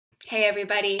Hey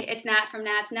everybody, it's Nat from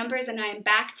Nat's Numbers, and I'm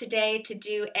back today to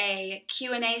do a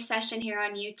Q&A session here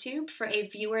on YouTube for a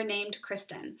viewer named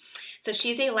Kristen. So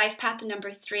she's a life path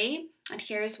number 3, and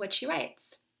here's what she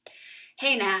writes.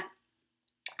 Hey Nat,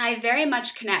 I very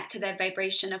much connect to the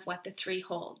vibration of what the 3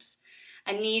 holds.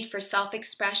 A need for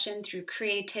self-expression through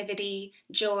creativity,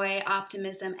 joy,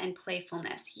 optimism, and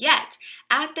playfulness. Yet,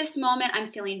 at this moment,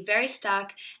 I'm feeling very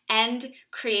stuck and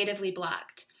creatively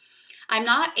blocked. I'm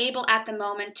not able at the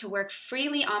moment to work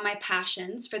freely on my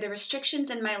passions, for the restrictions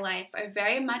in my life are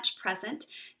very much present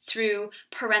through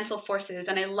parental forces,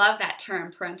 and I love that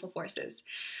term, parental forces.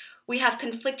 We have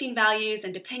conflicting values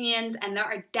and opinions, and there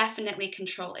are definitely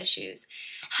control issues.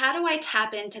 How do I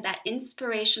tap into that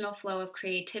inspirational flow of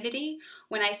creativity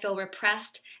when I feel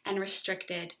repressed and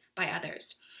restricted by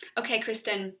others? Okay,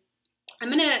 Kristen, I'm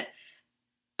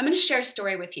gonna share a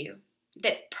story with you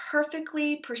that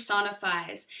perfectly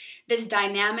personifies this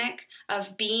dynamic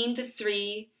of being the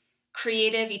 3,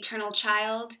 creative, eternal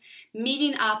child,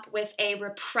 meeting up with a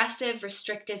repressive,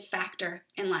 restrictive factor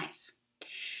in life.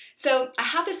 So I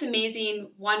have this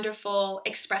amazing, wonderful,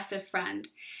 expressive friend,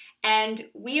 and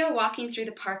we are walking through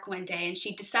the park one day, and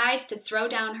she decides to throw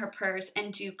down her purse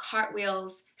and do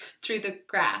cartwheels through the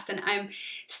grass, and I'm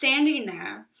standing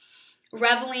there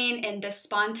reveling in the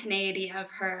spontaneity of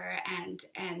her and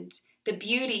the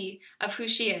beauty of who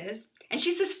she is. And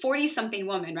she's this 40-something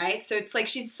woman, right? So it's like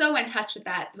she's so in touch with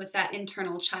that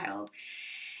internal child.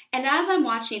 And as I'm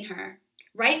watching her,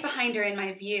 right behind her in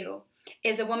my view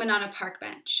is a woman on a park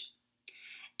bench.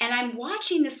 And I'm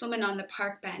watching this woman on the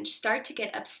park bench start to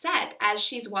get upset as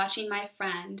she's watching my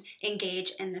friend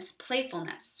engage in this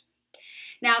playfulness.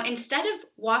 Now, instead of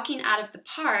walking out of the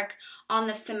park on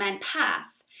the cement path,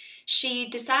 she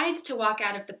decides to walk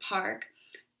out of the park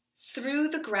through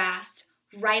the grass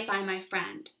right by my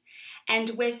friend.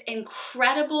 And with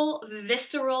incredible,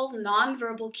 visceral,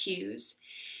 nonverbal cues,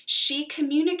 she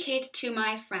communicates to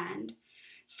my friend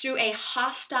through a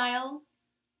hostile,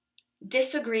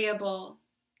 disagreeable,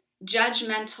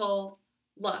 judgmental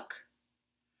look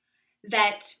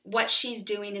that what she's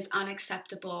doing is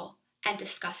unacceptable and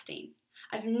disgusting.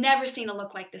 I've never seen a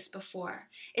look like this before,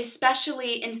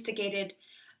 especially instigated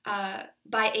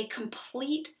by a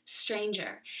complete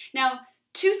stranger. Now,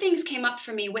 2 things came up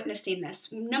for me witnessing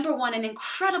this. Number 1, an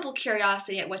incredible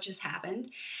curiosity at what just happened.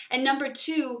 And number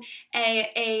 2,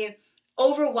 a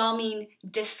overwhelming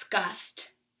disgust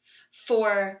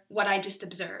for what I just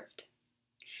observed.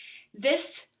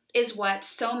 This is what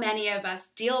so many of us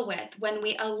deal with when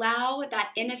we allow that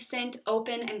innocent,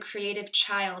 open, and creative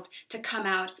child to come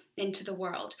out into the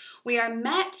world. We are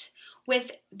met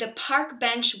with the park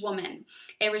bench woman,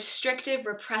 a restrictive,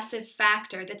 repressive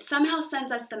factor that somehow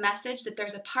sends us the message that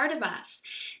there's a part of us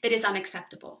that is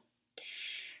unacceptable.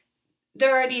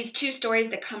 There are these 2 stories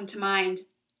that come to mind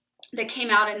that came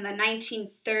out in the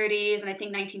 1930s and I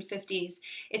think 1950s.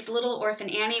 It's Little Orphan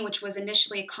Annie, which was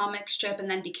initially a comic strip and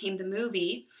then became the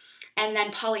movie, and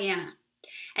then Pollyanna.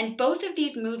 And both of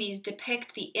these movies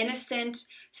depict the innocent,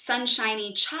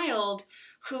 sunshiny child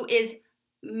who is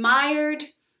mired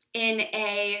in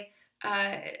a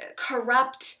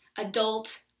corrupt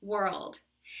adult world.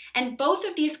 And both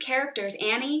of these characters,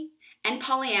 Annie and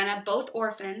Pollyanna, both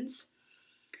orphans,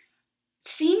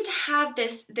 seem to have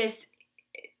this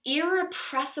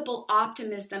irrepressible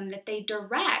optimism that they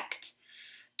direct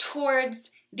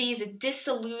towards these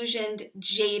disillusioned,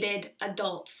 jaded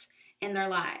adults in their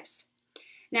lives.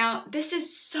 Now, this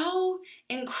is so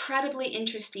incredibly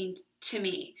interesting to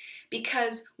me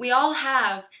because we all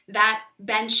have that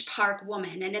bench park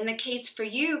woman. And in the case for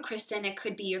you, Kristen, it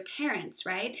could be your parents,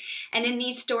 right? And in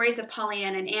these stories of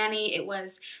Pollyanna and Annie,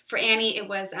 for Annie, what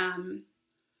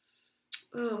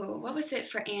was it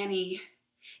for Annie?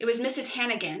 It was Mrs.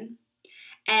 Hannigan.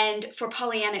 And for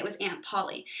Pollyanna, it was Aunt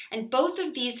Polly. And both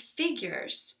of these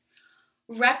figures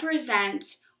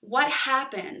represent what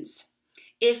happens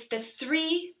if the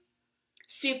 3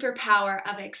 superpower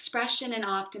of expression and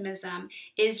optimism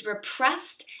is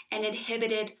repressed and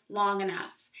inhibited long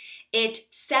enough. It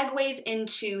segues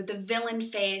into the villain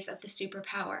phase of the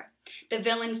superpower. The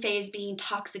villain phase being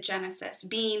toxigenesis,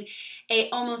 being a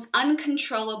almost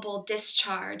uncontrollable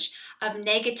discharge of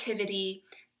negativity,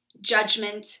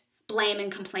 judgment, blame,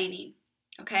 and complaining.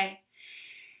 Okay?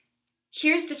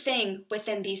 Here's the thing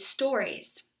within these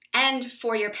stories, and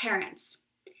for your parents.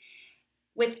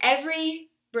 With every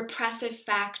repressive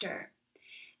factor,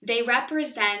 they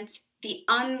represent the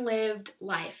unlived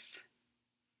life.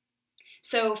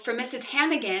 So for Mrs.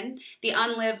 Hannigan, the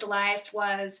unlived life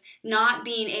was not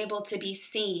being able to be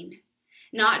seen,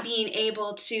 not being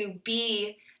able to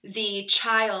be the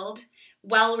child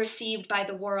well received by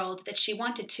the world that she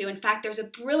wanted to. In fact, there's a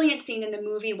brilliant scene in the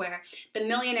movie where the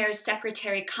millionaire's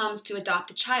secretary comes to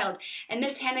adopt a child, and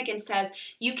Miss Hannigan says,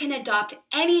 "You can adopt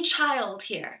any child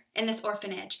here in this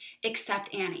orphanage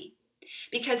except Annie."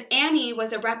 Because Annie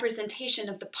was a representation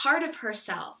of the part of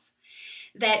herself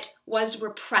that was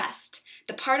repressed,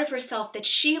 the part of herself that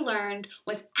she learned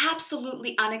was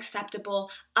absolutely unacceptable,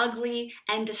 ugly,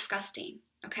 and disgusting.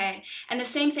 Okay, and the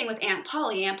same thing with Aunt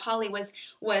Polly. Aunt Polly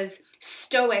was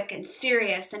stoic and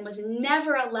serious and was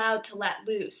never allowed to let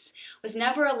loose, was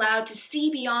never allowed to see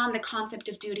beyond the concept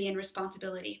of duty and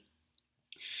responsibility.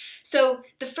 So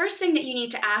the first thing that you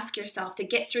need to ask yourself to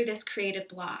get through this creative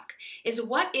block is,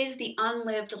 what is the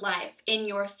unlived life in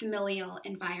your familial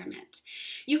environment?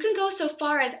 You can go so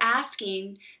far as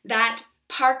asking that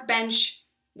park bench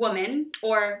woman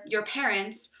or your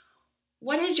parents,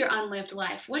 what is your unlived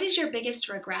life? What is your biggest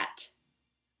regret?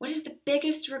 What is the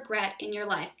biggest regret in your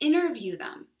life? Interview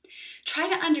them. Try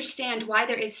to understand why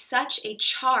there is such a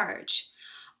charge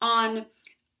on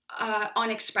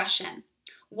expression.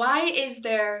 Why is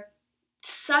there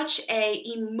such a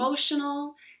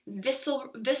emotional,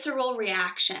 visceral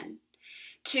reaction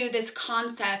to this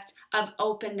concept of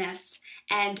openness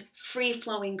and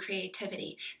free-flowing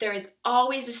creativity? There is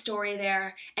always a story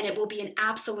there, and it will be an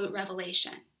absolute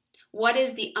revelation. What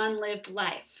is the unlived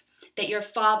life that your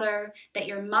father, that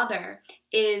your mother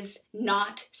is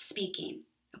not speaking?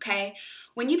 Okay?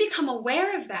 When you become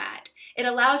aware of that, it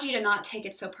allows you to not take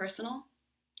it so personal.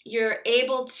 You're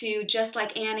able to, just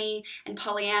like Annie and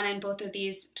Pollyanna in both of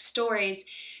these stories,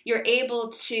 you're able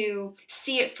to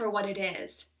see it for what it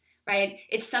is, right?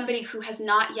 It's somebody who has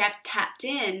not yet tapped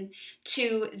in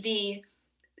to the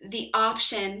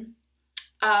option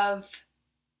of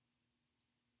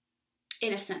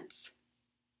innocence,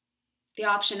 the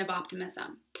option of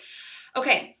optimism.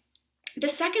 Okay, the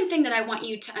second thing that I want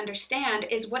you to understand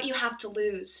is what you have to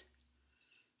lose.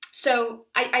 So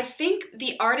I think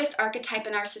the artist archetype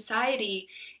in our society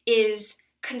is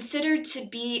considered to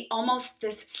be almost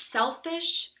this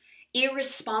selfish,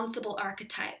 irresponsible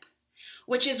archetype,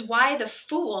 which is why the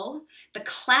fool, the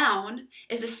clown,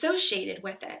 is associated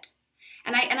with it.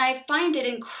 And I find it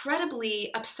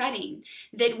incredibly upsetting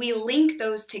that we link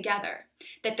those together,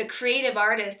 that the creative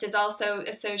artist is also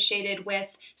associated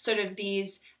with sort of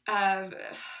these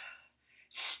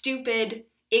stupid,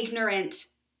 ignorant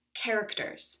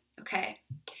characters, okay?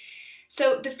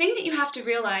 So the thing that you have to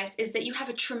realize is that you have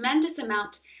a tremendous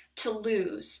amount to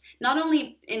lose, not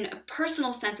only in a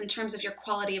personal sense in terms of your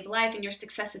quality of life and your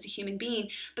success as a human being,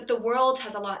 but the world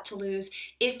has a lot to lose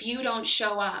if you don't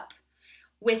show up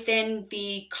within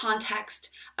the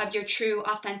context of your true,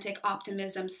 authentic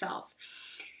optimism self.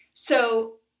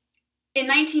 So in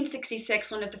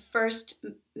 1966, one of the first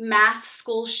mass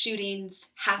school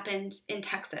shootings happened in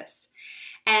Texas.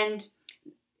 And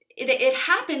it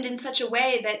happened in such a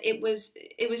way that it was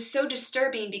so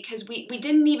disturbing because we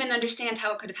didn't even understand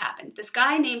how it could have happened. This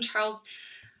guy named Charles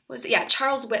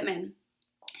Whitman.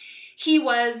 He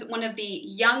was one of the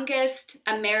youngest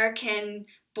American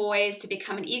boys to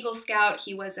become an Eagle Scout.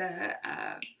 He was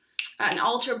an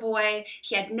altar boy.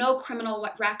 He had no criminal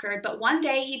record, but one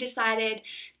day he decided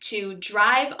to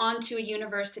drive onto a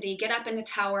university, get up in a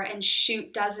tower, and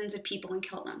shoot dozens of people and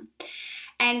kill them.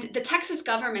 And the Texas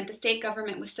government, the state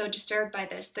government, was so disturbed by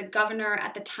this. The governor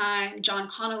at the time, John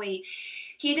Connolly,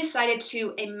 he decided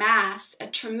to amass a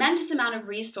tremendous amount of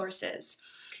resources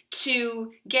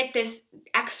to get this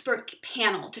expert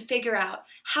panel to figure out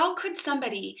how could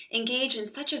somebody engage in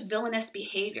such a villainous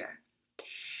behavior.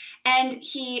 And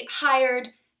he hired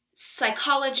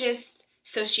psychologists,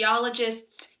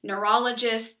 sociologists,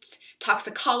 neurologists,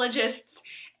 toxicologists,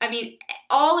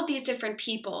 all of these different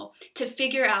people to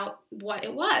figure out what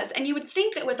it was. And you would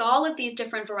think that with all of these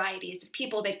different varieties of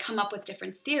people, they'd come up with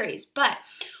different theories. But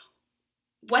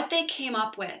what they came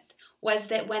up with was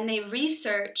that when they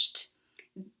researched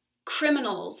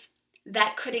criminals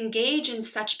that could engage in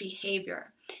such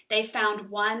behavior, they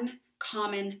found one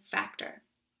common factor.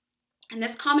 And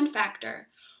this common factor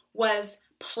was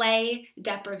play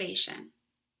deprivation.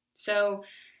 So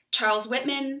Charles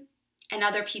Whitman and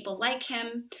other people like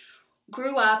him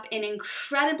grew up in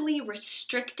incredibly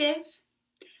restrictive,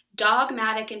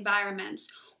 dogmatic environments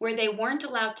where they weren't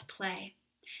allowed to play.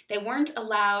 They weren't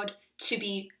allowed to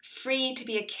be free to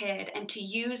be a kid and to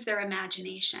use their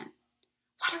imagination.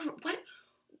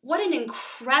 What an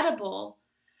incredible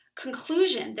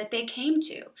conclusion that they came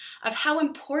to of how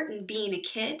important being a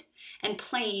kid and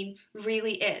playing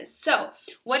really is. So,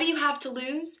 what do you have to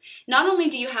lose? Not only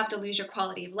do you have to lose your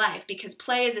quality of life, because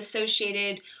play is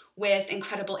associated with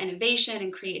incredible innovation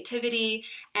and creativity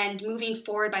and moving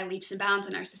forward by leaps and bounds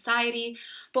in our society.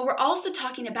 But we're also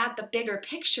talking about the bigger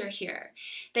picture here,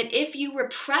 that if you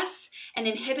repress and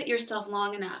inhibit yourself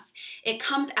long enough, it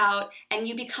comes out and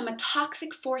you become a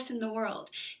toxic force in the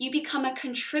world. You become a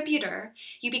contributor.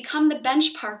 You become the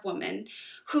bench park woman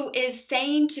who is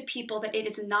saying to people that it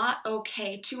is not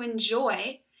okay to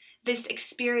enjoy this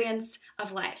experience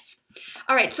of life.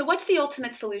 All right, so what's the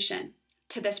ultimate solution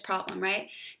to this problem, right?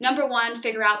 Number one,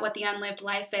 figure out what the unlived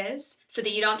life is so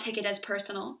that you don't take it as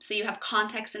personal, so you have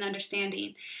context and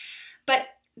understanding. But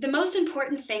the most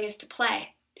important thing is to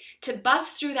play, to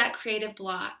bust through that creative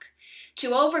block,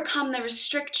 to overcome the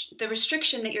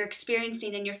restriction that you're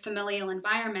experiencing in your familial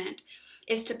environment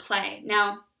is to play.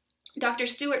 Now, Dr.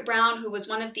 Stuart Brown, who was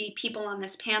one of the people on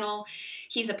this panel,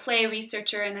 he's a play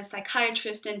researcher and a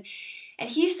psychiatrist, and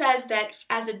he says that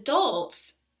as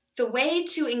adults, the way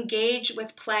to engage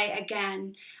with play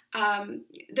again,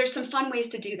 there's some fun ways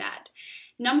to do that.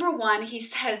 Number one, he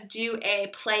says, do a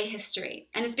play history.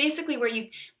 And it's basically where you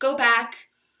go back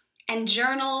and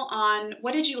journal on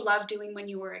what did you love doing when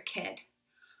you were a kid?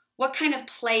 What kind of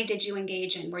play did you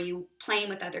engage in? Were you playing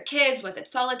with other kids? Was it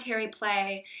solitary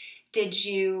play? Did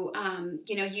you,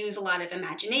 use a lot of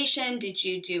imagination? Did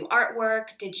you do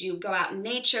artwork? Did you go out in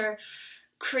nature?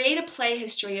 Create a play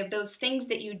history of those things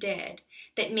that you did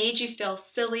that made you feel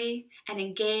silly and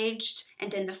engaged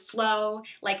and in the flow,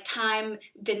 like time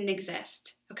didn't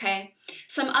exist, okay?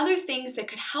 Some other things that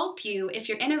could help you if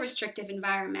you're in a restrictive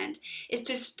environment is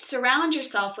to surround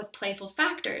yourself with playful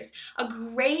factors. A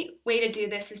great way to do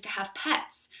this is to have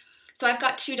pets. So I've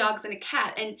got 2 dogs and a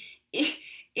cat, and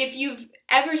if you've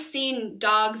ever seen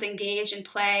dogs engage in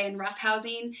play and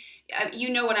roughhousing, you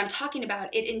know what I'm talking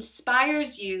about. It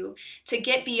inspires you to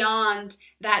get beyond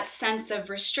that sense of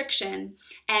restriction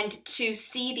and to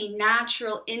see the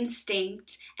natural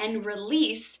instinct and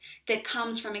release that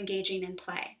comes from engaging in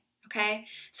play. Okay?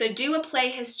 So do a play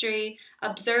history,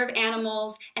 observe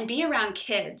animals, and be around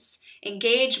kids.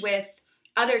 Engage with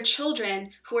other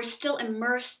children who are still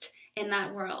immersed in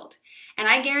that world. And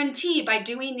I guarantee by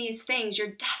doing these things, you're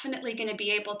definitely going to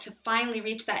be able to finally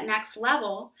reach that next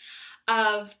level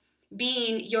of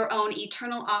being your own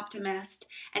eternal optimist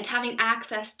and having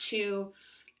access to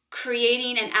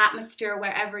creating an atmosphere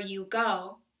wherever you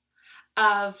go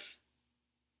of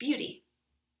beauty.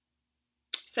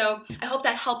 So I hope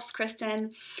that helps,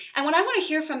 Kristen. And what I want to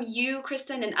hear from you,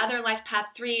 Kristen, and other Life Path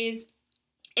 3s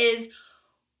is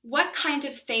what kind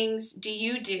of things do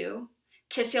you do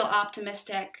to feel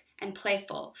optimistic and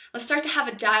playful? Let's start to have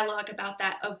a dialogue about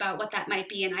that, about what that might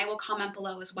be, and I will comment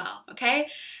below as well, okay?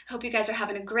 I hope you guys are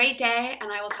having a great day,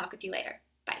 and I will talk with you later.